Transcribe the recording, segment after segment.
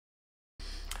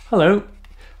Hello,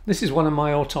 this is one of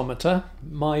my automata,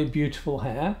 My Beautiful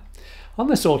Hair. On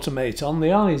this automaton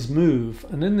the eyes move,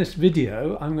 and in this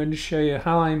video I'm going to show you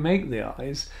how I make the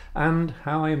eyes and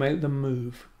how I make them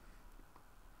move.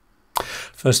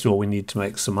 First of all, we need to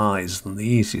make some eyes, and the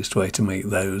easiest way to make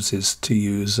those is to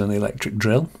use an electric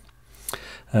drill,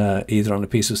 either on a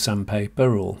piece of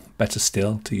sandpaper or better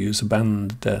still to use a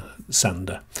band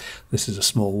sander. This is a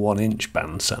small 1-inch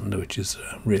band sander, which is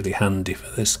really handy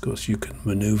for this because you can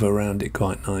manoeuvre around it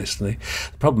quite nicely.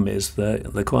 The problem is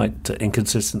they're quite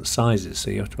inconsistent sizes,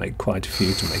 so you have to make quite a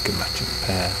few to make a matching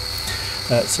pair.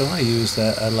 So I used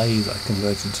a lathe I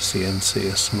converted to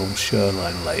CNC, a small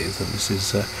Sherline lathe, and this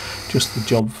is just the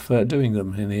job for doing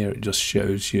them. In here it just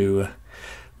shows you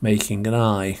making an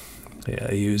eye.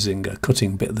 Using a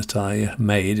cutting bit that I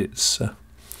made. It's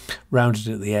rounded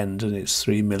at the end and it's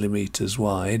 3mm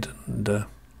wide, and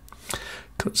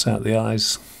cuts out the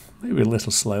eyes maybe a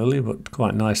little slowly but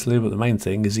quite nicely, but the main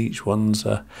thing is each one's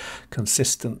a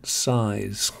consistent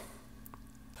size.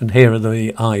 And here are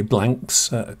the eye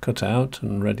blanks cut out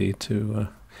and ready to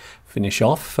finish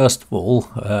off. First of all,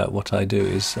 what I do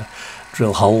is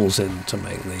drill holes in to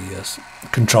make the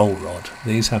control rod.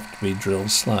 These have to be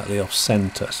drilled slightly off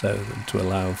centre so that to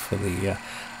allow for the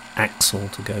axle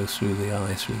to go through the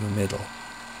eye through the middle.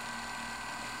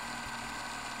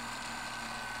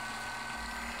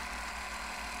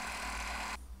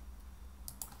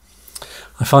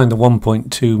 I find the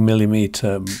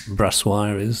 1.2mm brass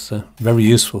wire is very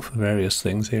useful for various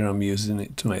things. Here I'm using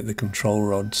it to make the control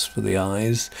rods for the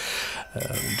eyes.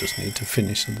 Just need to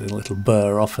finish the little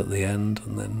burr off at the end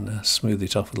and then smooth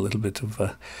it off with a little bit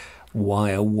of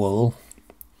wire wool.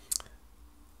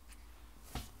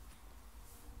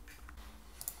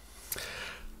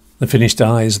 The finished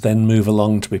eyes then move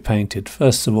along to be painted.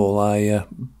 First of all, I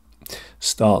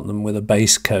start them with a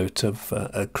base coat of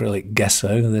acrylic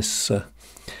gesso. This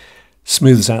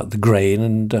smooths out the grain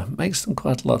and makes them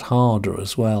quite a lot harder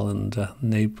as well, and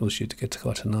enables you to get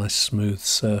quite a nice smooth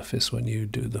surface when you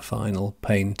do the final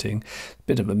painting. A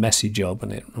bit of a messy job,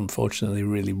 and it unfortunately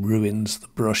really ruins the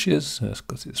brushes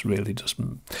because it's really just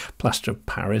plaster of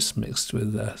Paris mixed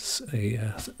with a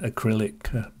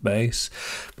acrylic base.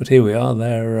 But here we are,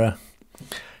 they're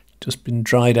just been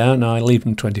dried out. Now I leave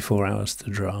them 24 hours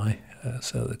to dry,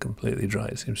 so they're completely dry.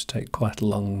 It seems to take quite a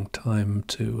long time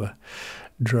to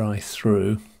dry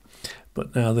through,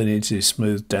 but now they need to be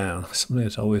smoothed down. Something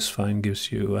that I always find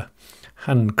gives you a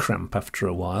hand cramp after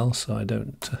a while, so I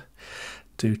don't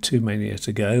do too many at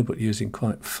a go, but using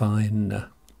quite fine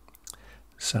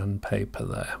sandpaper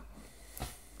there.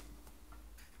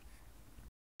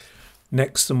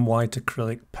 Next, some white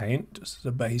acrylic paint just as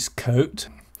a base coat.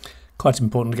 Quite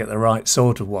important to get the right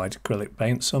sort of white acrylic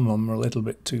paint. Some of them are a little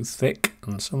bit too thick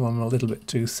and some of them are a little bit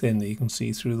too thin that you can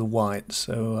see through the white,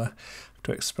 so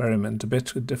to experiment a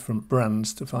bit with different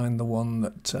brands to find the one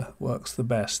that works the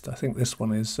best. I think this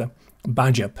one is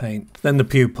Badger paint. Then the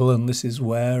pupil, and this is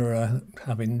where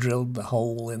having drilled the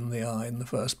hole in the eye in the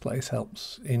first place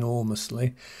helps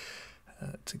enormously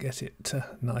to get it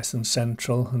nice and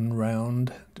central and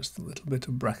round. Just a little bit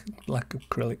of black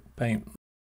acrylic paint.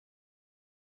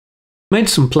 Made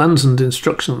some plans and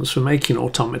instructions for making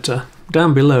automata.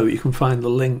 Down below you can find the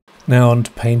link. Now on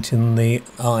to painting the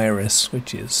iris,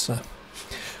 which is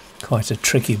quite a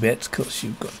tricky bit because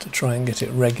you've got to try and get it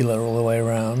regular all the way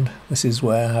around. This is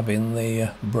where having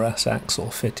the brass axle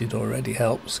fitted already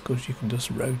helps, because you can just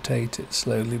rotate it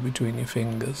slowly between your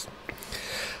fingers.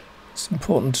 It's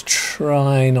important to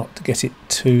try not to get it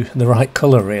to the right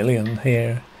colour really, and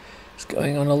here it's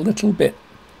going on a little bit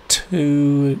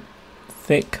too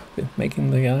thick,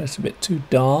 making the iris a bit too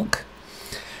dark,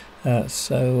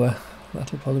 so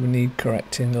that'll probably need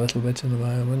correcting a little bit in a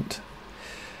moment.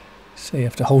 So you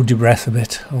have to hold your breath a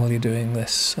bit while you're doing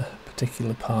this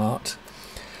particular part,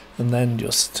 and then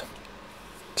just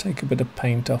take a bit of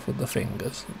paint off with the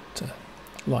fingers and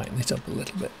lighten it up a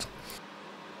little bit.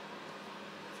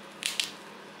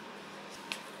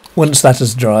 Once that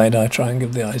has dried, I try and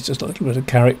give the eyes just a little bit of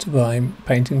character by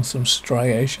painting some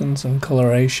striations and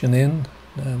coloration in.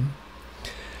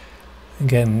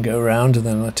 Again, go around, and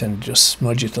then I tend to just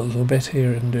smudge it a little bit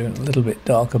here and do it a little bit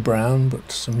darker brown,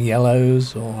 but some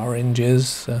yellows or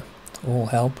oranges all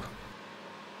help.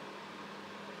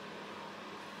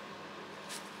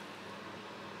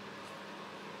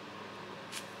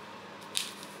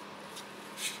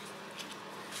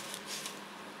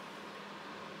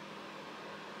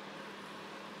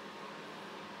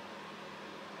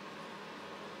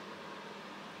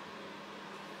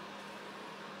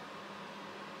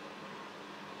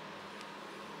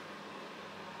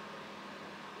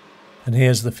 And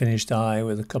here's the finished eye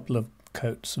with a couple of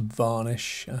coats of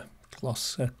varnish,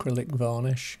 gloss acrylic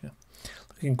varnish.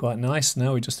 Looking quite nice.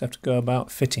 Now we just have to go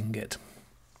about fitting it.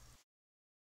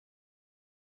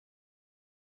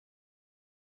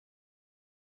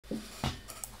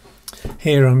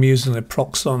 Here I'm using a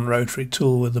Proxon rotary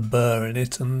tool with a burr in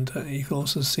it, and you can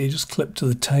also see just clipped to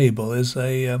the table is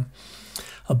a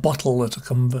bottle that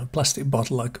a plastic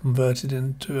bottle I converted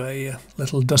into a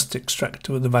little dust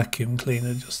extractor with a vacuum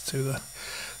cleaner just to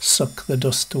suck the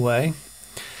dust away.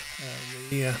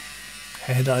 The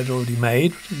head I'd already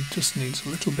made, but it just needs a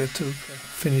little bit of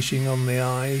finishing on the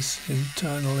eyes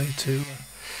internally to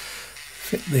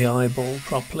fit the eyeball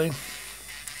properly.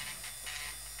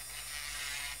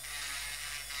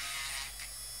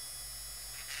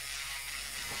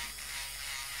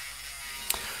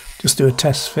 Just do a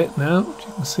test fit now. As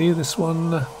you can see, this one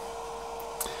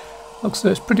looks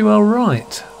like it's pretty well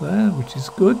right there, which is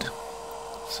good.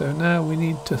 So now we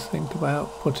need to think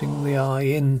about putting the eye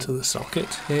into the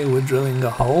socket. Here we're drilling a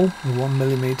hole, a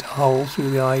 1mm hole through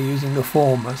the eye using a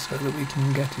former so that we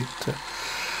can get it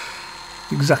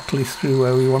exactly through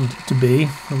where we want it to be.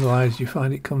 Otherwise you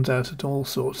find it comes out at all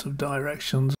sorts of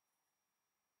directions.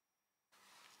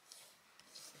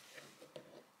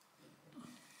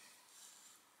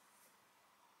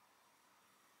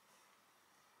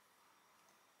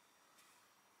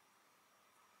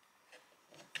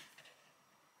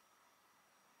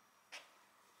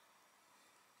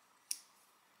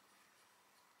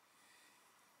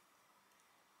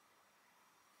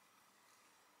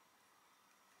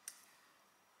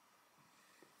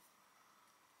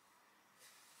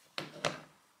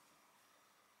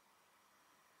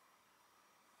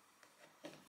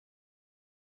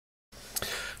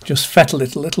 Just fettle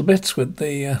it a little bit with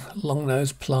the long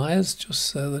nose pliers, just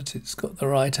so that it's got the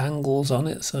right angles on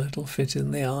it, so it'll fit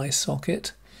in the eye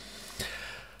socket.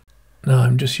 Now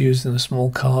I'm just using a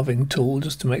small carving tool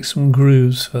just to make some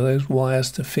grooves for those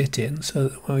wires to fit in, so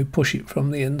that when we push it from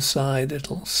the inside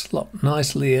it'll slot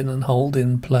nicely in and hold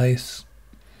in place.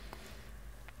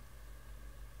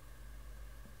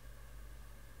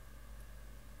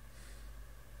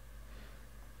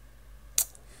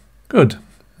 Good.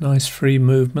 Nice free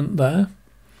movement there.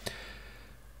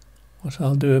 What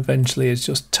I'll do eventually is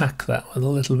just tack that with a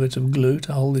little bit of glue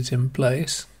to hold it in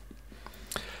place.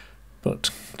 But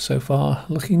so far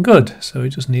looking good, so we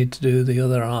just need to do the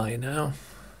other eye now.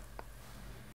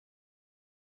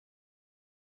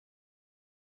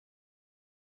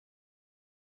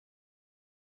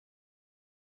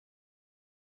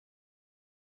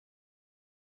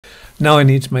 Now I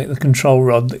need to make the control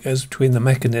rod that goes between the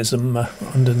mechanism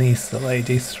underneath the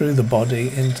lady through the body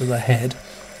into the head.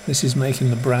 This is making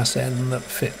the brass end that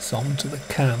fits onto the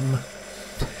cam.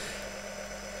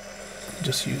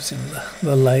 Just using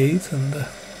the lathe and the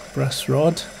brass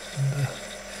rod and the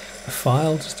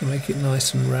file just to make it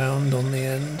nice and round on the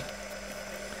end.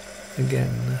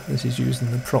 Again, this is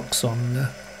using the Proxon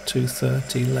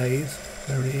 230 lathe,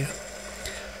 very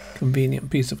convenient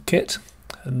piece of kit.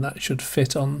 And that should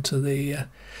fit onto the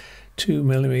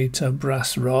 2mm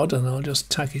brass rod, and I'll just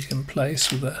tack it in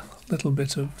place with a little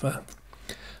bit of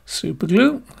super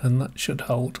glue, and that should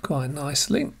hold quite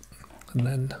nicely, and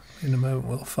then in a moment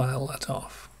we'll file that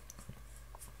off.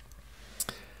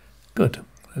 Good.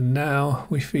 And now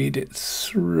we feed it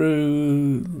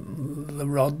through the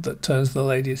rod that turns the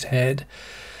lady's head.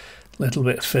 A little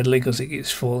bit fiddly because it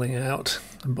keeps falling out,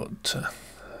 but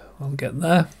we'll get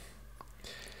there.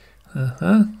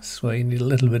 That's where you need a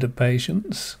little bit of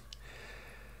patience.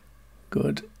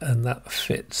 Good, and that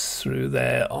fits through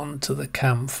there onto the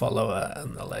cam follower,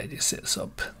 and the lady sits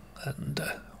up and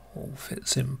all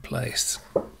fits in place.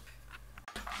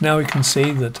 Now we can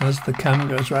see that as the cam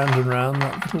goes round and round,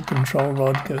 that little control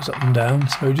rod goes up and down,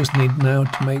 so we just need now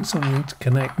to make something to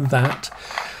connect that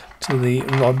to the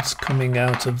rods coming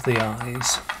out of the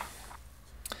eyes.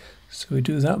 So we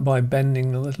do that by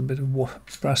bending a little bit of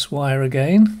brass wire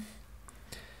again.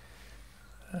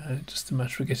 Just a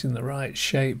matter of getting the right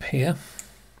shape here.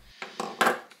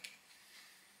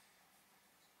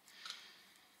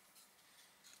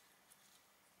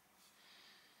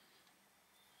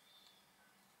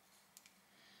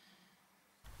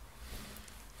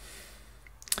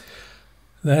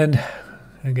 Then,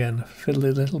 again, a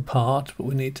fiddly little part, but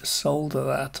we need to solder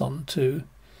that onto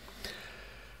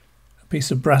a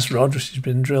piece of brass rod which has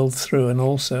been drilled through and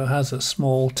also has a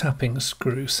small tapping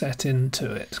screw set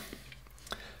into it.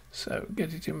 So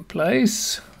get it in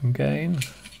place, again,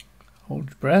 hold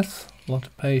your breath, a lot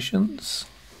of patience.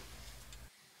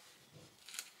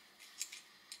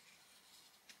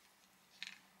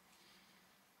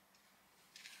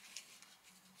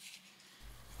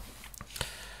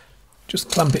 Just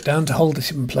clamp it down to hold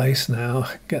it in place now.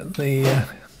 Get the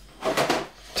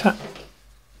tap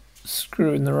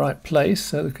screw in the right place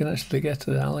so we can actually get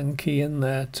an Allen key in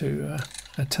there to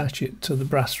attach it to the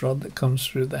brass rod that comes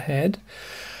through the head.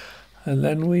 And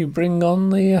then we bring on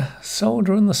the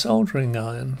solder and the soldering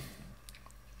iron.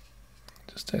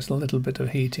 Just takes a little bit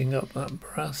of heating up that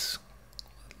brass.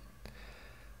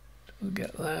 We'll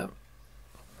get there.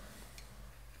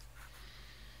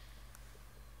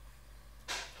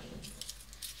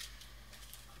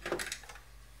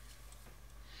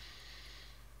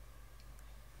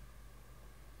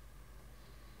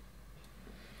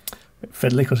 Bit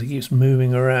fiddly because it keeps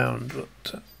moving around,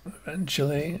 but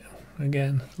eventually,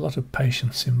 again, a lot of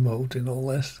patience involved in all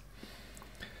this.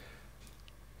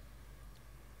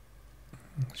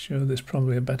 I'm sure there's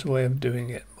probably a better way of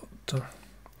doing it, but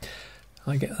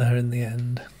I get there in the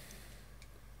end.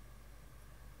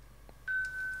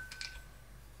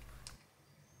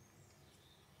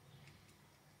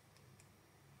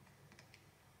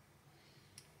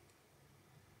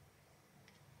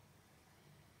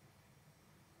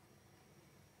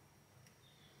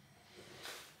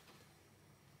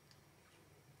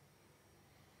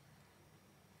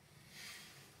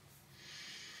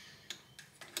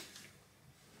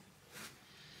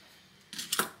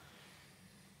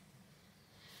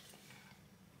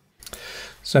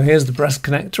 So here's the brass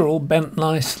connector all bent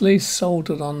nicely,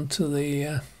 soldered onto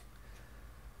the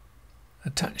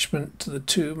attachment to the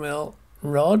 2mm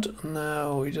rod.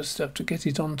 Now we just have to get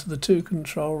it onto the 2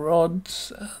 control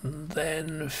rods and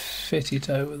then fit it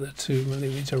over the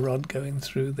 2mm rod going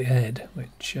through the head,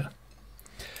 which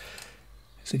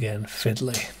is again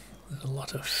fiddly. There's a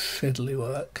lot of fiddly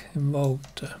work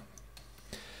involved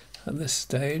at this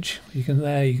stage. You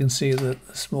can see that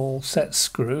the small set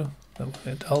screw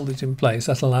to hold it in place.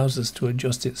 That allows us to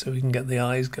adjust it so we can get the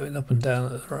eyes going up and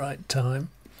down at the right time.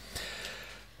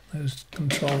 Those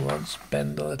control rods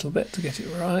bend a little bit to get it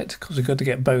right, because we've got to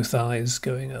get both eyes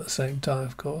going at the same time,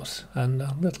 of course. And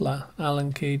a little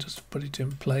Allen key just to put it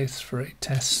in place for a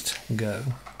test go.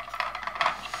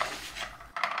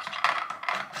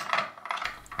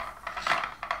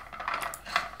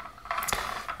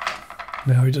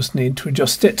 Now we just need to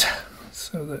adjust it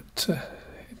so that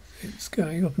it's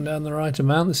going up and down the right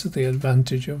amount. This is the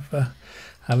advantage of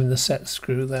having the set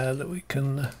screw there, that we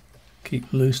can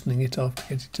keep loosening it off to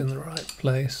get it in the right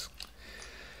place.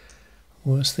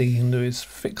 Worst thing you can do is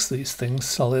fix these things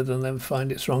solid and then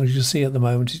find it's wrong. As you see at the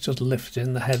moment, it's just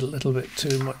lifting the head a little bit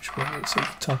too much when it's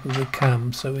at the top of the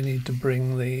cam, so we need to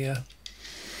bring the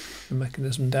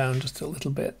mechanism down just a little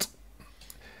bit.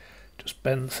 Just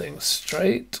bend things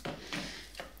straight.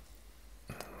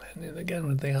 And then again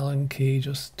with the Allen key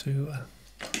just to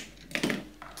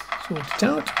sort it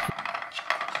out.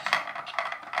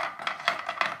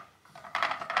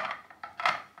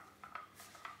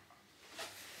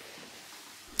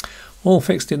 All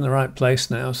fixed in the right place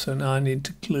now, so now I need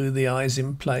to glue the eyes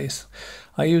in place.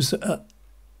 I use a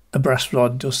brass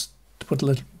rod just to put a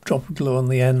little drop of glue on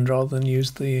the end rather than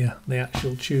use the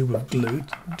actual tube of glue.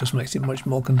 It just makes it much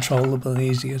more controllable and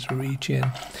easier to reach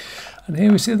in. And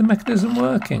here we see the mechanism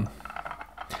working.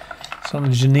 It's on a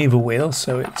Geneva wheel,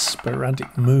 so it's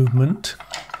sporadic movement.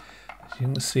 As you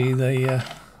can see, the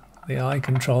eye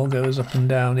control goes up and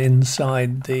down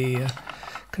inside the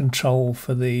control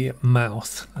for the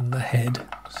mouth and the head.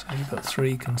 So you've got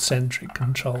 3 concentric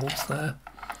controls there.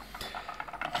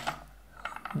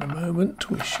 In a moment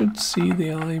we should see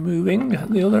the eye moving at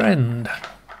the other end.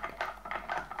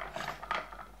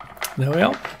 There we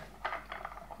are.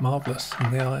 Marvellous.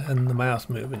 And the eye and the mouth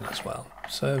moving as well.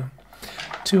 So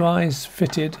 2 eyes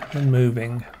fitted and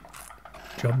moving.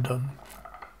 Job done.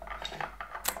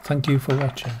 Thank you for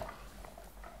watching.